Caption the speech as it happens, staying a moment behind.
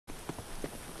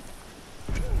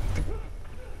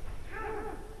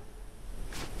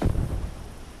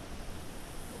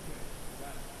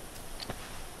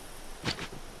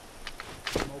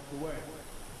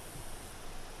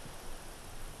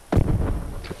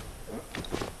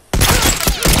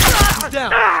He's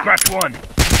down. Scratch one.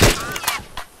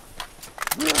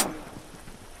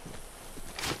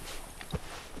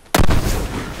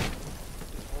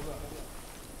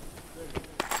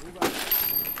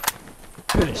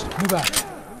 Finished. Move out.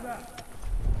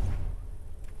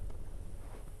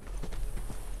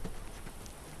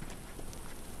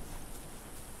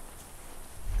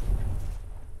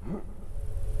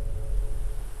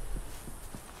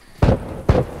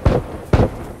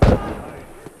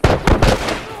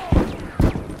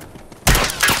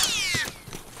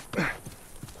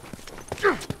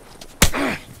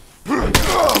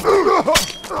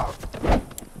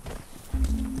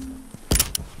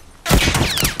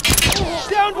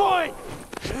 Down, boy!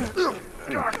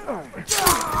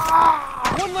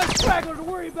 One less straggler to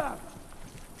worry about.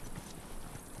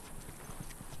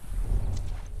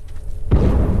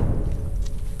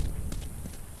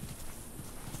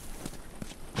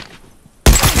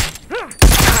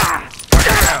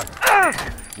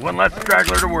 One less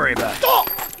straggler to worry about.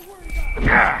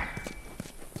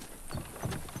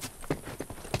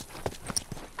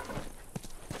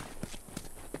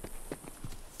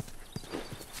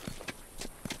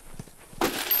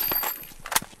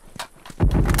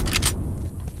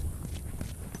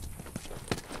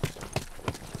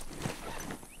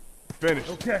 Finished.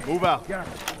 Okay. Move out. Got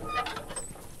it.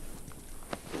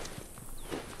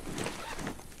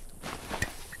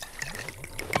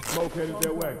 Smoke headed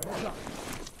their way.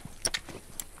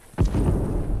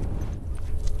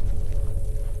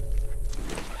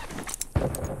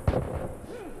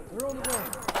 They're on the run.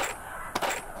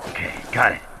 Okay,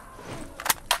 got it.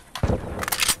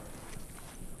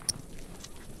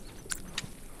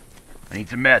 I need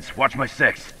some meds. Watch my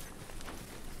six.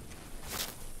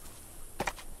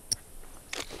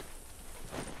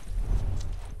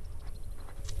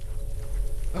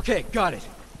 Okay, got it.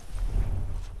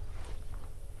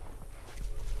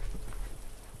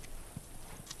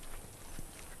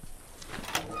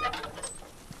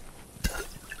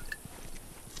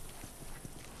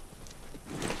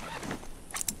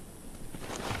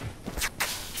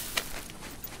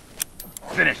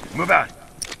 Finished. Move out.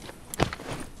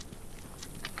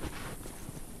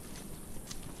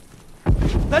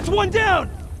 That's one down!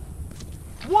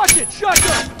 Watch it!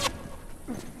 Shotgun!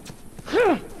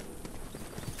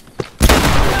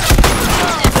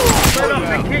 Right up,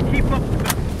 they can't keep up.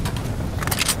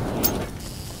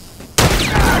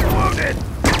 I'm wounded.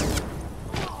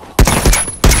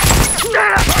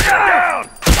 Down.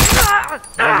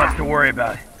 No left to worry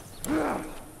about.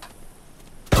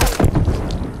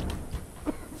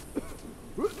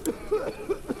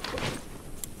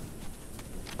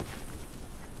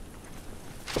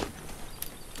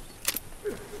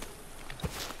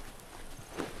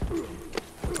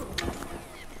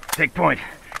 Take point.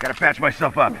 Gotta patch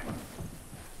myself up.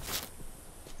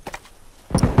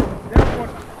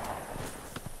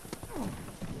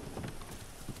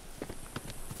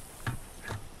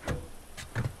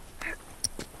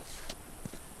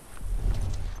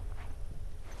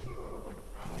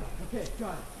 Okay,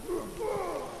 got it.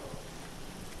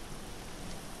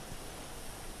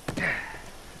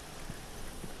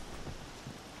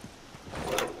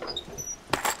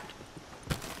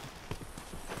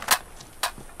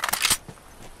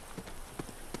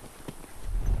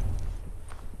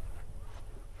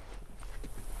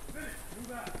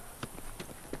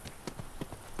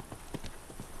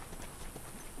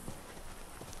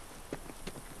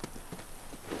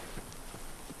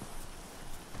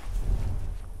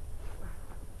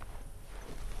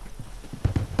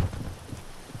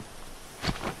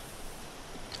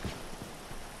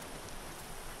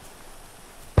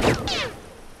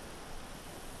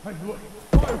 Hey, look.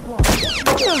 Firefly.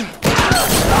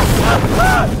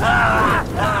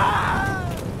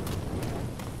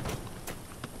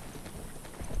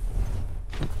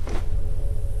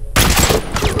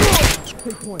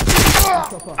 Take point.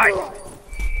 Yourself up.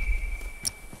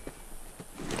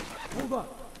 Hold up.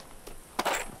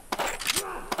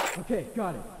 Okay,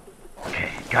 got it. Okay,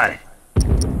 got it.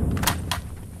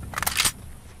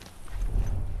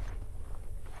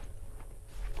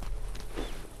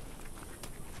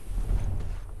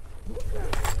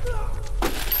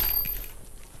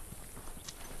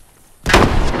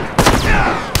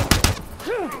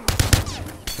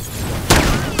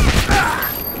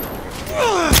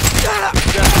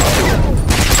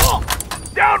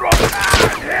 Down, Robert!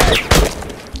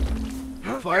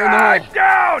 Fire in the hole.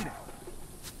 Down!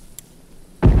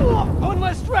 One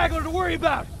less straggler to worry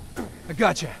about. I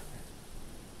gotcha.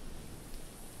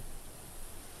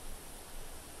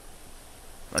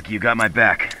 Lucky you got my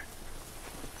back.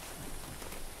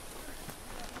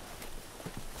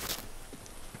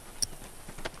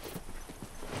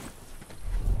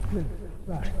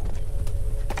 Back.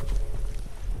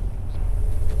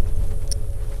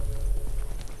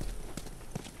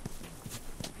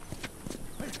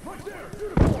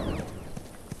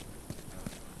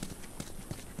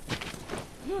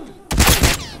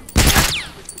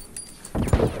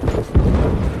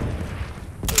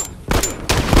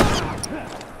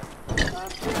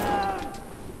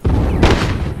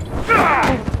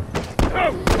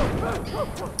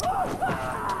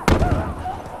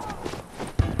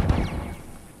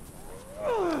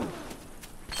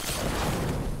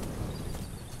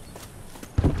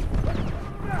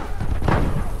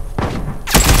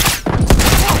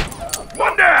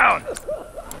 One down!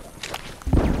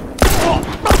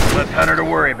 Left Hunter to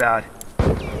worry about.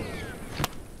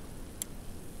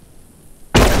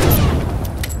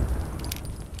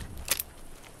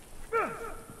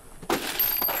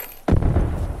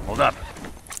 Hold up.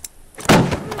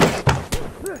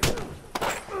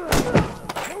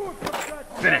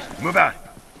 Finished. Move out.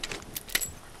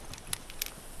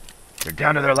 They're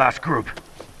down to their last group.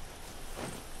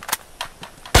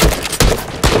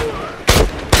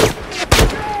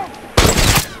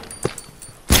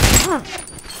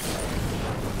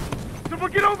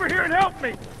 Someone get over here and help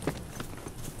me!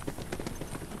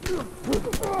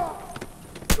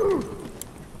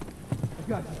 I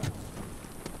got you.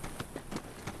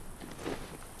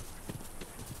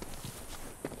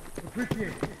 Appreciate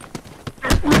it.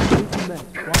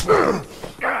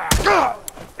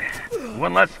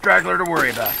 One less straggler to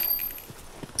worry about.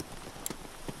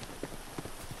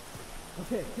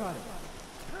 Okay, got it.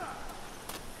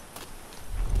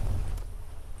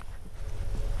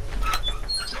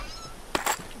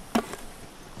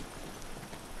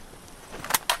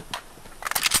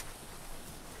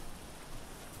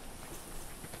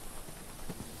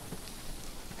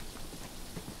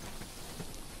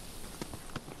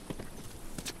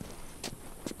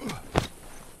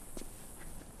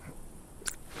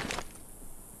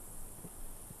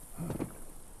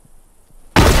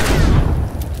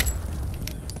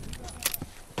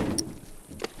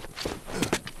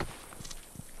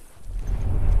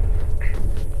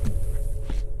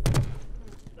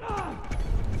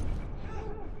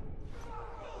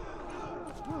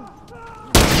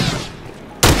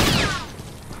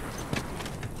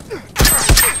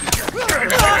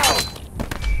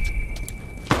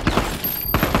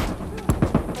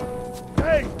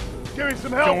 Hey, give me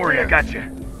some help. Don't worry, here. I got you.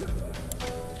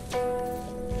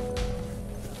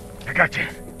 I got you.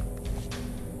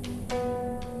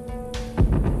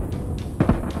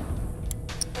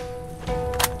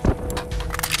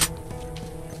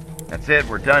 That's it,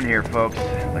 we're done here, folks.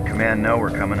 Let command know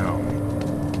we're coming home.